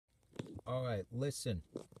All right, listen.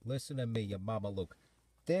 Listen to me, your mama Luke.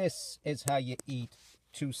 This is how you eat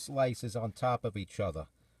two slices on top of each other,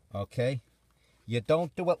 okay? You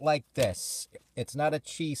don't do it like this. It's not a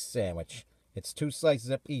cheese sandwich. It's two slices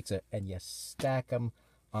of pizza, and you stack them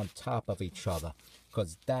on top of each other,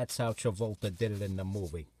 because that's how Travolta did it in the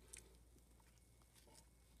movie.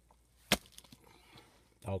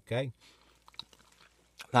 Okay?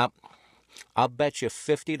 Now, I'll bet you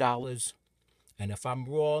 $50, and if I'm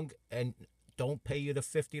wrong and don't pay you the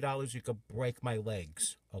 $50, you could break my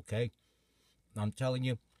legs, okay? I'm telling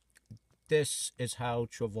you, this is how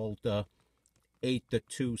Travolta ate the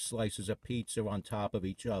two slices of pizza on top of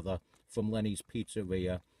each other from Lenny's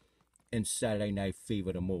Pizzeria in Saturday Night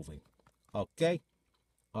Fever, the movie. Okay?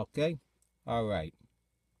 Okay? All right.